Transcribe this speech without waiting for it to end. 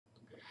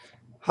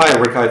Hi,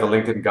 Rick High, the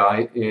LinkedIn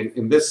Guy.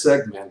 In this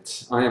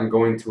segment, I am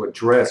going to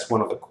address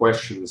one of the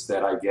questions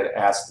that I get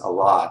asked a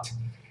lot,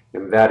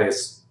 and that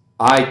is,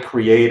 I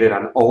created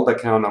an old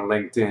account on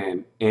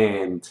LinkedIn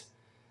and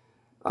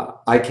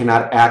I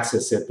cannot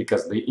access it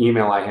because the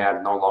email I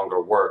had no longer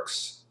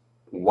works.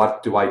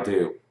 What do I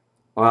do?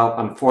 Well,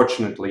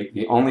 unfortunately,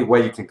 the only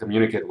way you can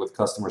communicate with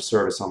customer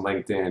service on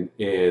LinkedIn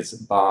is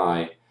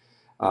by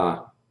uh,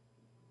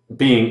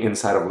 being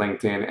inside of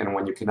LinkedIn, and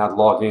when you cannot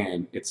log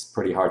in, it's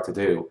pretty hard to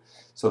do.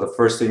 So the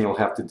first thing you'll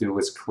have to do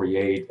is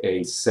create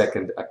a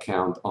second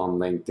account on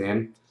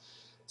LinkedIn.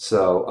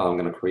 So I'm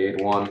going to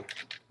create one.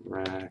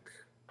 Rack.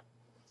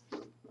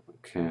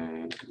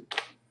 Okay.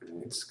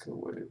 Let's go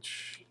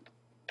which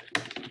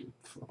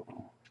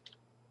info.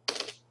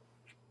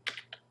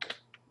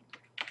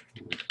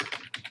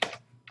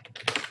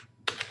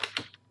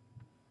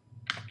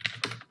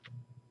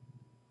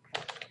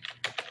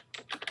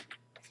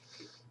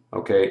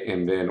 Okay,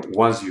 and then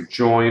once you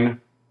join,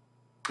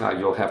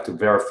 you'll have to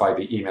verify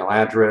the email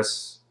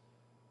address.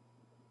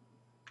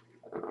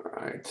 All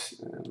right,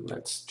 and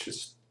let's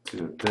just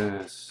do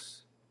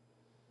this.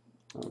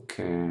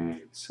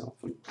 Okay,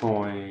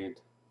 self-employed.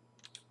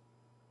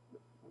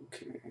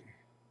 Okay.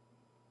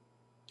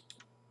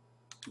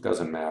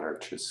 Doesn't matter,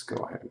 just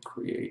go ahead and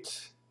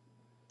create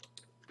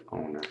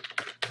owner.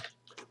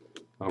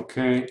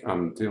 Okay,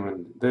 I'm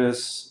doing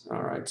this.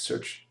 All right,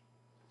 search.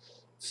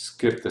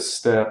 Skip the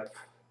step.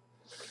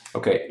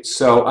 Okay,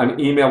 so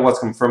an email was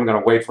confirmed. I'm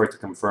going to wait for it to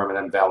confirm and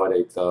then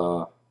validate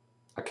the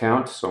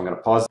account. So I'm going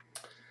to pause.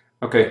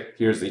 Okay,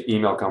 here's the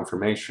email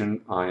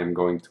confirmation. I am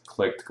going to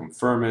click to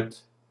confirm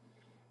it,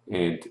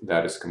 and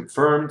that is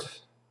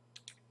confirmed.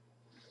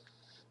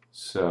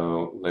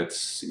 So let's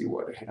see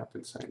what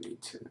happens. I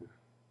need to.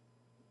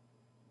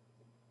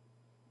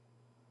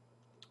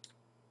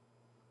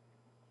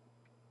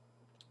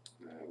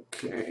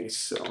 Okay,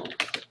 so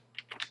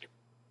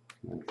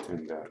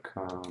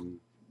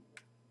LinkedIn.com.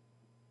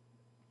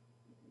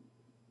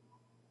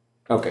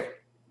 Okay,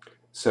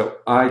 so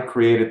I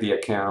created the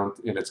account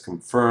and it's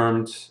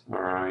confirmed.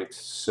 All right,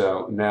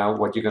 so now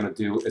what you're going to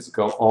do is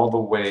go all the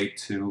way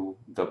to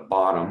the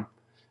bottom,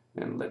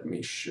 and let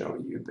me show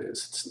you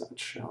this. It's not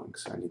showing,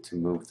 so I need to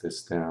move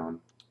this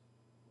down.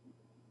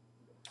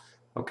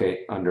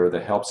 Okay, under the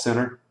Help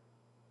Center.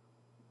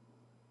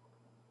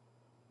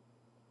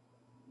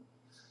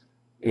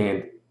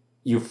 And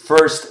you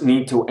first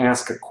need to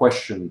ask a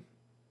question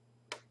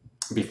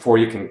before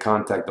you can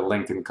contact the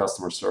LinkedIn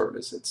customer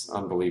service. It's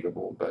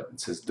unbelievable, but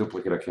it says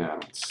duplicate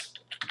accounts.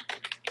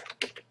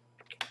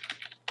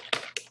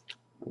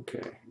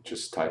 Okay,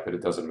 just type it.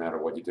 It doesn't matter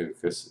what you do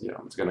because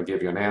it's going to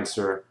give you an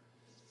answer.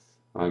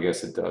 I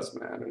guess it does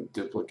matter.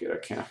 Duplicate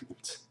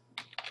account.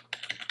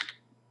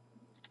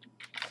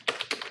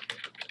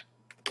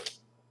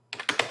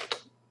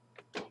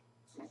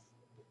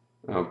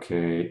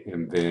 Okay,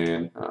 and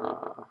then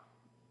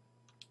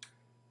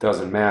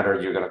doesn't matter.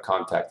 You're going to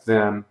contact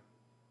them.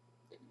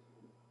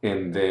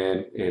 And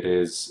then it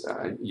is,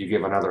 you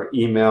give another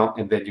email,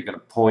 and then you're going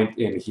to point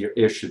in here,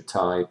 issue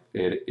type.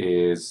 It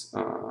is,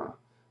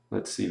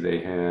 let's see, they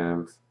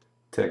have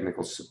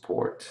technical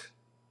support.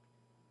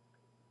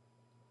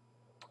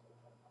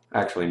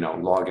 Actually, no,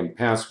 login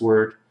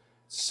password,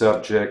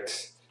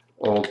 subject,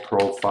 old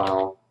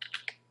profile,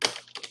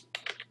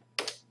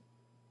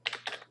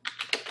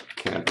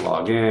 can't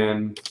log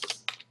in.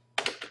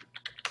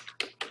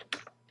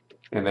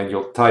 And then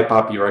you'll type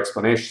up your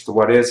explanation to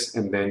what is,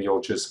 and then you'll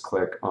just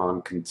click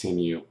on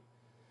continue.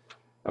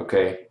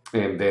 Okay,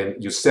 and then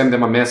you send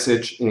them a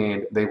message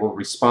and they will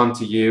respond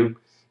to you.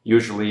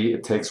 Usually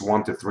it takes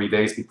 1 to 3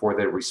 days before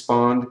they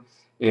respond,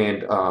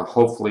 and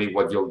hopefully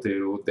what you'll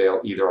do,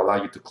 they'll either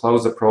allow you to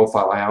close the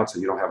profile out so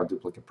you don't have a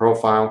duplicate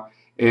profile,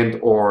 and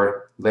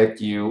or let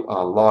you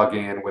log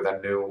in with a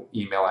new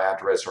email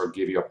address or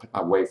give you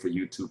a way for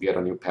you to get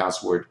a new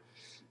password.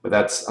 But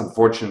that's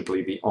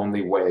unfortunately the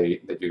only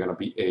way that you're going to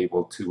be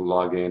able to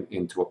log in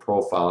into a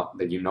profile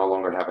that you no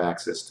longer have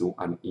access to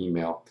an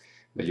email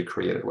that you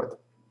created with.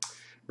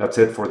 That's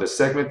it for this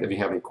segment. If you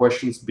have any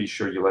questions, be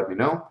sure you let me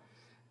know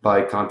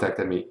by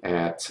contacting me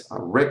at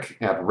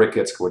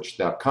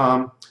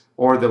rick@rickitzcoach.com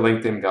or the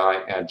LinkedIn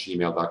Guy at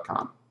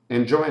gmail.com.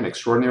 Enjoy an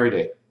extraordinary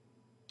day.